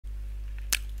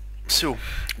So,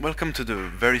 welcome to the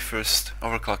very first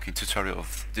overclocking tutorial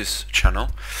of this channel.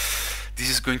 This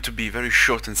is going to be very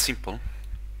short and simple.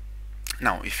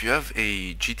 Now, if you have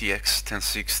a GTX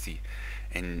 1060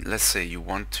 and let's say you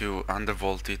want to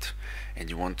undervolt it and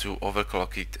you want to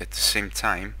overclock it at the same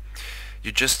time,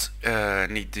 you just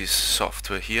need this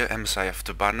software here, MSI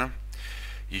Afterburner.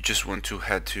 You just want to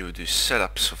head to the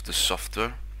setups of the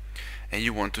software and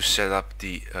you want to set up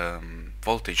the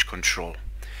voltage control.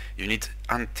 You need to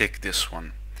untick this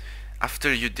one.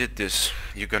 After you did this,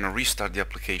 you're gonna restart the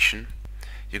application.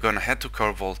 You're gonna head to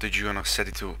core voltage. You're gonna set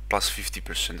it to plus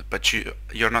 50%, but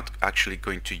you're not actually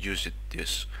going to use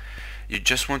this. You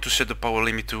just want to set the power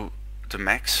limit to the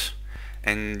max,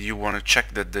 and you want to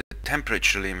check that the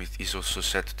temperature limit is also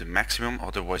set to the maximum,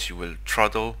 otherwise you will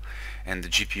throttle and the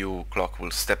GPU clock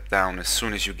will step down as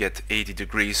soon as you get 80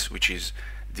 degrees, which is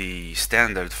the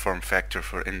standard form factor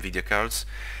for NVIDIA cards.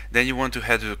 Then you want to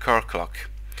head to the car clock.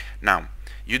 Now,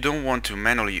 you don't want to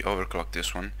manually overclock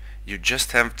this one. You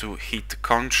just have to hit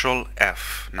Ctrl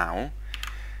F. Now,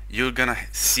 you're gonna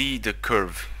see the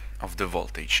curve of the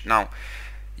voltage. Now,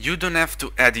 you don't have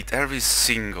to edit every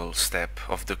single step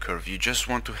of the curve. You just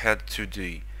want to head to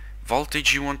the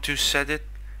voltage you want to set it.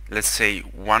 Let's say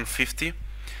 1050.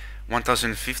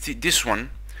 This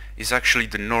one is actually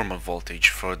the normal voltage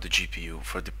for the GPU,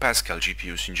 for the Pascal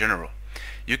GPUs in general.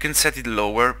 You can set it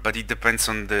lower, but it depends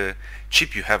on the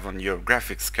chip you have on your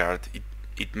graphics card.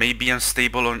 It may be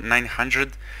unstable on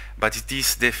 900, but it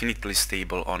is definitely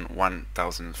stable on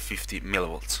 1050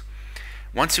 millivolts.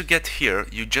 Once you get here,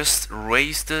 you just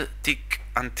raise the tick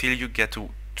until you get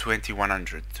to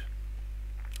 2100.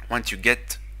 Once you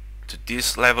get to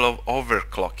this level of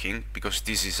overclocking, because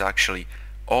this is actually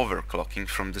overclocking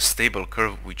from the stable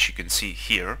curve which you can see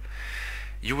here,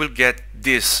 you will get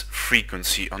this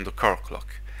frequency on the core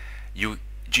clock. You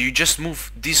just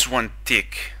move this one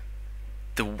tick,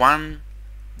 the one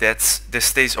that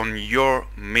stays on your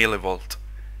millivolt,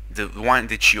 the one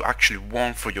that you actually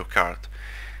want for your card.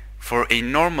 For a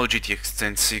normal GTX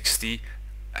 1060,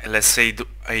 let's say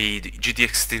a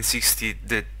GTX 1060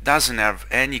 that doesn't have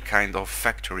any kind of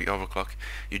factory overclock,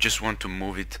 you just want to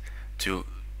move it to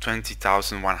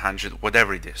 20,100,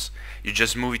 whatever it is. You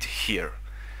just move it here.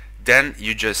 Then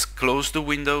you just close the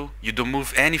window, you don't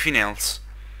move anything else,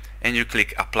 and you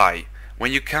click apply.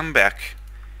 When you come back,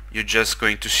 you're just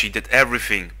going to see that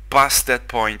everything past that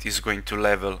point is going to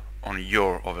level on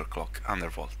your overclock,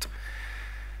 undervolt.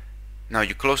 Now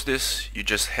you close this, you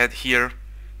just head here.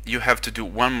 You have to do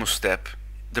one more step,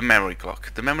 the memory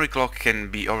clock. The memory clock can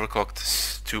be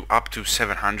overclocked to up to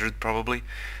 700 probably,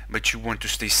 but you want to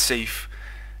stay safe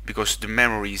because the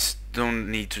memories don't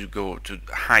need to go to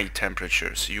high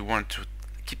temperatures. You want to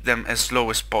keep them as low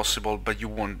as possible, but you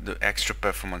want the extra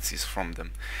performances from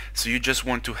them. So you just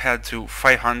want to head to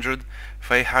 500,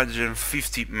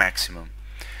 550 maximum.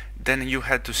 Then you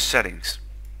head to settings.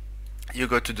 You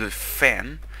go to the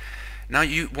fan. Now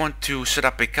you want to set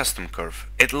up a custom curve.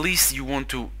 At least you want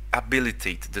to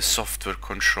habilitate the software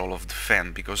control of the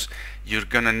fan, because you're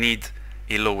gonna need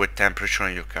a lower temperature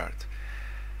on your card.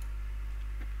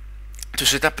 To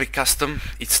set up a custom,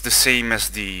 it's the same as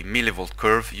the millivolt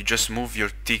curve. You just move your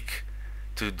tick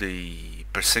to the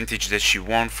percentage that you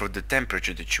want for the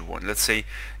temperature that you want. Let's say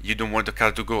you don't want the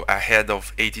card to go ahead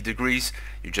of 80 degrees.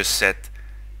 You just set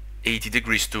 80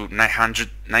 degrees to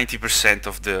 90%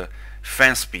 of the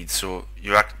fan speed, so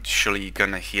you're actually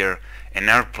gonna hear an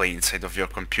airplane inside of your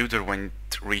computer when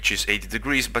it reaches 80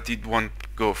 degrees, but it won't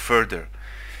go further.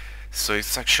 So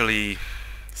it's actually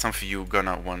something you're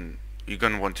gonna want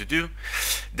to do.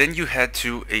 Then you head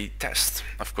to a test,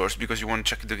 of course, because you want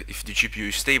to check if the GPU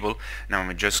is stable. Now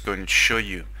I'm just going to show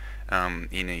you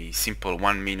in a simple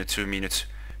 1 minute, 2 minutes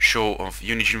show of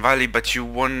Unigine Valley, but you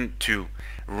want to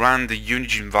run the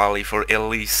Unigine Valley for at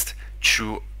least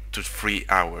 2 to 3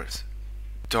 hours.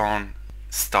 Don't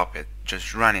stop it,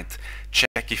 just run it.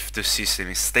 Check if the system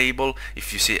is stable.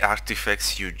 If you see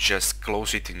artifacts, you just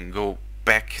close it and go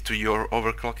back to your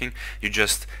overclocking. You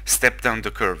just step down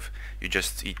the curve. You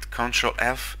just hit Ctrl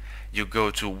F. You go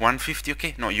to 150.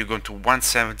 Okay, no, you go to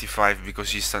 175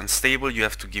 because it's unstable. You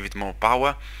have to give it more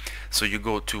power. So you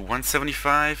go to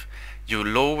 175. You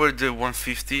lower the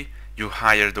 150. You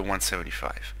higher the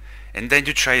 175, and then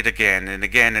you try it again and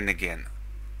again and again.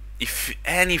 If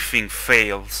anything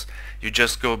fails, you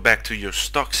just go back to your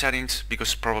stock settings,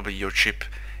 because probably your chip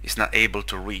is not able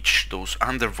to reach those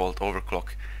undervolt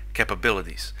overclock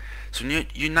capabilities. So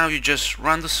now you just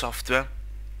run the software.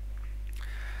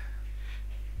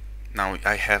 Now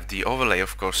I have the overlay,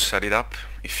 of course, set it up.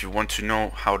 If you want to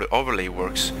know how the overlay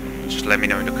works, just let me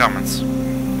know in the comments.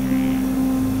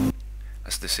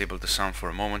 Let's disable the sound for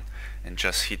a moment and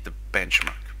just hit the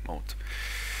benchmark mode.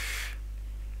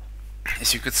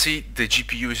 As you can see, the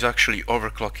GPU is actually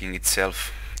overclocking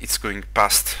itself. It's going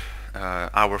past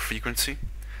our frequency,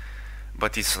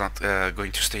 but it's not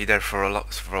going to stay there for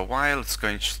a while. It's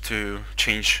going to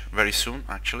change very soon,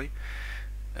 actually.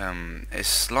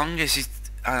 As long as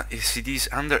it is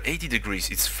under 80 degrees,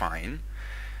 it's fine.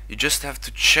 You just have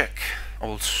to check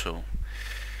also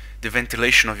the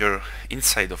ventilation of your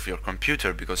inside of your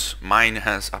computer, because mine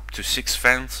has up to 6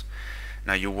 fans.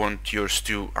 Now you want yours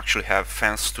to actually have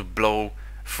fans to blow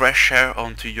fresh air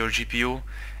onto your GPU,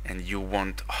 and you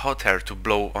want hot air to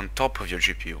blow on top of your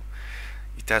GPU.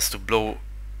 It has to blow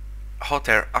hot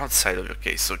air outside of your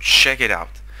case, so check it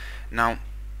out. Now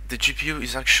the GPU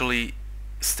is actually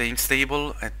staying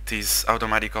stable at this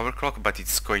automatic overclock, but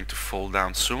it's going to fall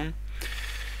down soon.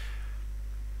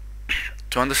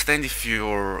 To understand if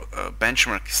your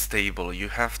benchmark is stable, you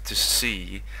have to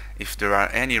see if there are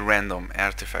any random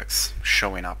artifacts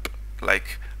showing up,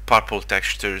 like purple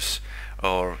textures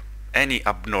or any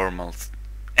abnormal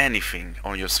anything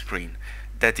on your screen.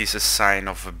 That is a sign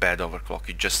of a bad overclock.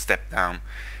 You just step down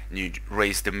and you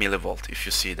raise the millivolt if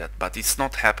you see that, but it's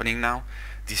not happening now.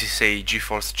 This is a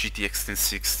Geforce GTX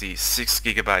 1060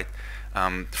 6GB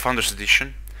Founders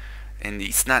Edition, and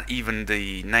it's not even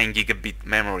the 9 gigabit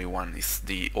memory one, it's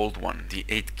the old one, the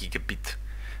 8 gigabit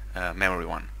memory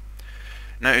one.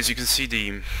 Now as you can see,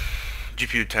 the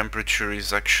GPU temperature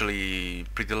is actually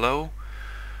pretty low.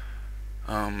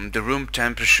 The room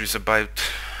temperature is about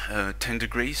 10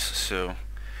 degrees, so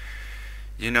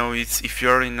you know, if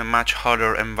you're in a much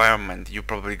hotter environment, you're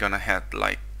probably gonna have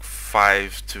like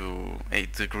 5 to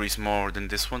 8 degrees more than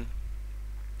this one.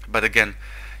 But again,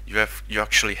 you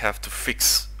actually have to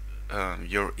fix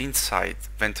your inside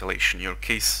ventilation, your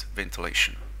case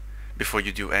ventilation, before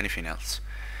you do anything else.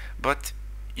 But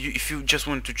if you just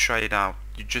want to try it out,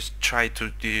 you just try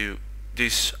to do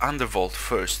this undervolt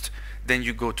first, then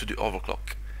you go to the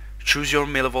overclock. Choose your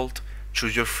millivolt,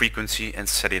 choose your frequency, and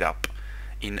set it up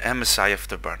in MSI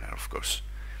Afterburner, of course.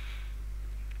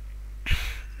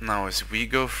 Now as we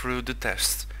go through the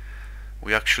test,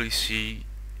 we actually see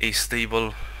a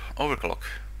stable overclock.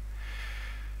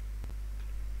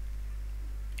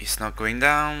 It's not going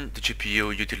down, the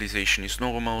GPU utilization is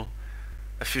normal,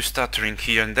 a few stuttering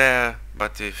here and there,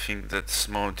 but I think that's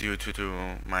more due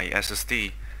to my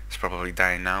SSD. It's probably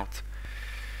dying out.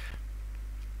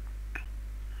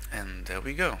 And there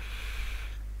we go.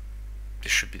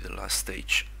 This should be the last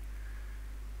stage.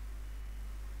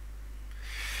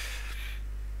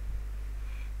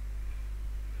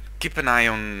 Keep an eye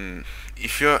on,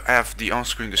 if you have the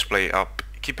on-screen display up,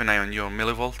 keep an eye on your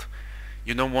millivolt.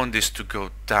 You don't want this to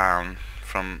go down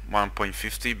from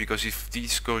 1.50, because if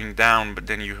this is going down, but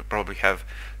then you probably have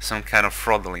some kind of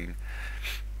throttling,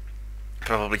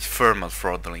 probably thermal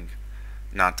throttling,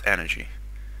 not energy.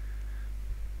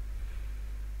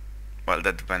 Well,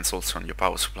 that depends also on your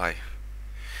power supply,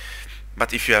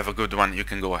 but if you have a good one, you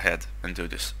can go ahead and do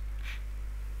this.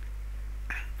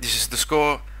 This is the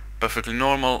score, perfectly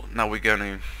normal. Now we're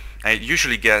gonna, I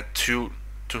usually get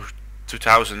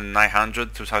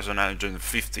 2900,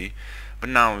 2950, but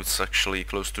now it's actually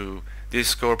close to this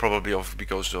score, probably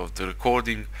because of the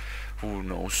recording, who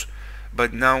knows.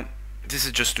 But now this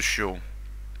is just to show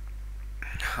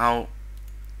how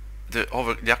the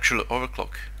actual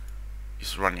overclock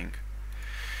is running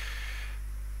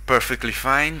perfectly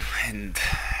fine, and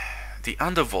the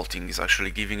undervolting is actually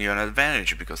giving you an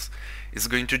advantage, because it's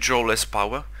going to draw less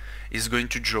power, it's going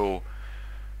to draw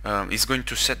is going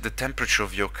to set the temperature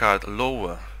of your card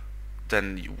lower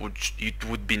than it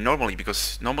would be normally,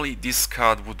 because normally this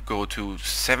card would go to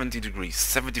 70 degrees,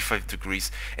 75 degrees,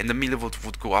 and the millivolt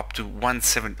would go up to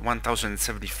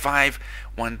 1075,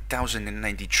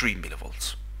 1093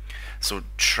 millivolts. So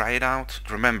try it out.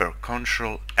 Remember,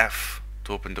 Control F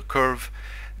to open the curve.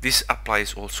 This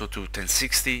applies also to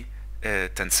 1060,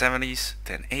 1070s,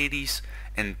 1080s,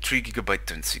 and 3 GB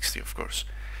 1060, of course,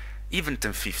 even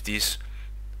 1050s.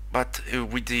 But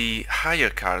with the higher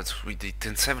cards, with the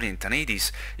 1070 and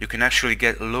 1080s, you can actually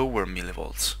get lower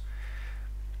millivolts.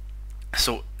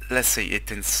 So let's say at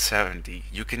 1070,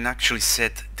 you can actually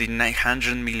set the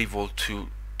 900 millivolt to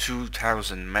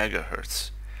 2000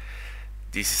 megahertz.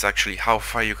 This is actually how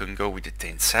far you can go with the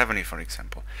 1070, for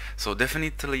example. So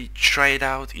definitely try it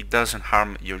out. It doesn't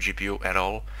harm your GPU at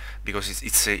all, because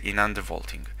it's in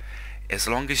undervolting. As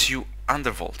long as you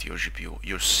undervolt your GPU,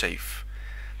 you're safe.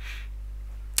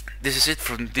 This is it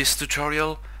from this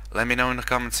tutorial. Let me know in the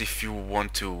comments if you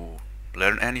want to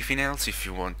learn anything else, if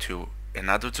you want to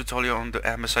another tutorial on the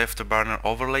MSI Afterburner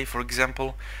overlay, for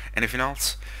example, anything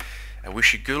else. I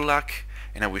wish you good luck,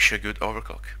 and I wish you a good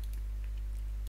overclock.